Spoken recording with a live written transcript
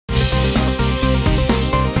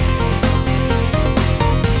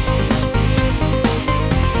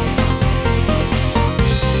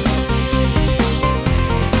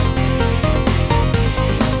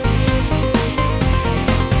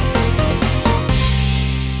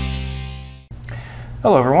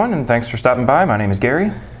Hello everyone, and thanks for stopping by. My name is Gary.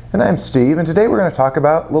 And I'm Steve, and today we're going to talk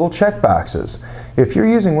about little checkboxes. If you're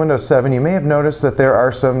using Windows 7, you may have noticed that there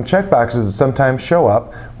are some checkboxes that sometimes show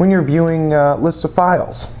up when you're viewing lists of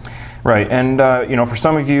files. Right, and for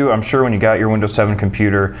some of you, I'm sure when you got your Windows 7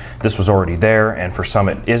 computer, this was already there, and for some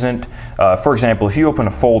it isn't. For example, if you open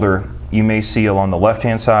a folder, you may see along the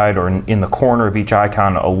left-hand side or in the corner of each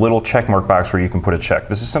icon a little check mark box where you can put a check.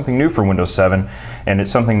 This is something new for Windows 7, and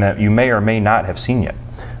it's something that you may or may not have seen yet.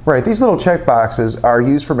 Right, these little checkboxes are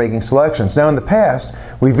used for making selections. Now in the past,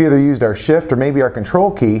 we've either used our Shift or maybe our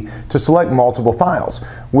Control key to select multiple files.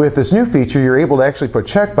 With this new feature, you're able to actually put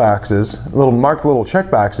checkboxes, marked little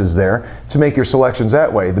checkboxes there to make your selections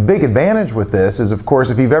that way. The big advantage with this is, of course,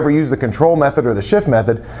 if you've ever used the Control method or the Shift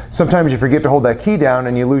method, sometimes you forget to hold that key down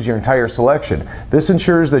and you lose your entire selection. This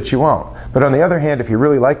ensures that you won't. But on the other hand, if you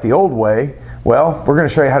really like the old way, well, we're going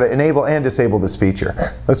to show you how to enable and disable this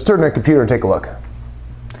feature. Let's turn to our computer and take a look.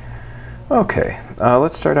 Okay,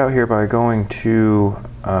 let's start out here by going to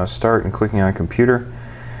Start and clicking on Computer.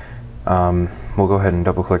 We'll go ahead and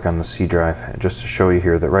double click on the C drive just to show you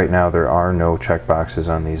here that right now there are no checkboxes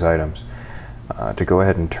on these items. To go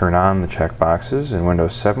ahead and turn on the checkboxes in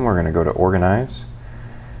Windows 7, we're going to go to Organize,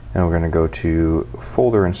 and we're going to go to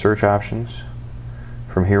Folder and Search Options.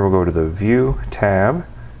 From here we'll go to the View tab.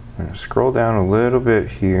 I'm going to scroll down a little bit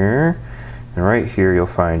here. And right here you'll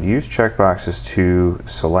find Use Checkboxes to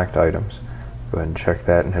Select Items. Go ahead and check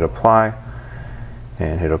that and hit Apply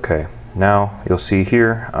and hit OK. Now you'll see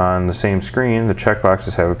here on the same screen the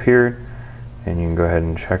checkboxes have appeared, and you can go ahead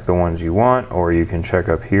and check the ones you want, or you can check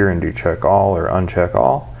up here and do Check All or Uncheck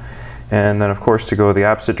All. And then of course, to go the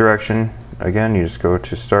opposite direction, again you just go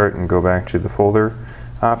to Start and go back to the folder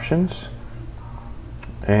options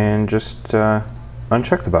and just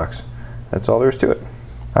uncheck the box. That's all there is to it.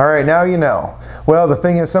 All right, now you know. Well, the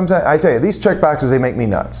thing is, sometimes I tell you, these checkboxes, they make me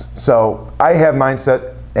nuts. So I have mine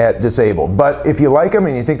set at disabled. But if you like them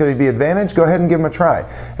and you think there'd be advantage, go ahead and give them a try.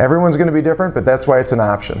 Everyone's going to be different, but that's why it's an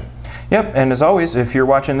option. Yep, and as always, if you're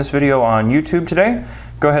watching this video on YouTube today,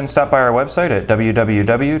 go ahead and stop by our website at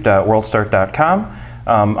www.worldstart.com.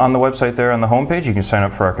 On the website there on the homepage, you can sign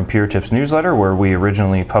up for our Computer Tips newsletter, where we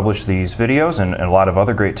originally published these videos and a lot of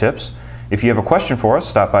other great tips. If you have a question for us,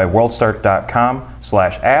 stop by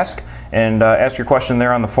worldstart.com/ask and ask your question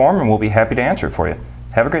there on the form, and we'll be happy to answer it for you.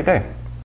 Have a great day.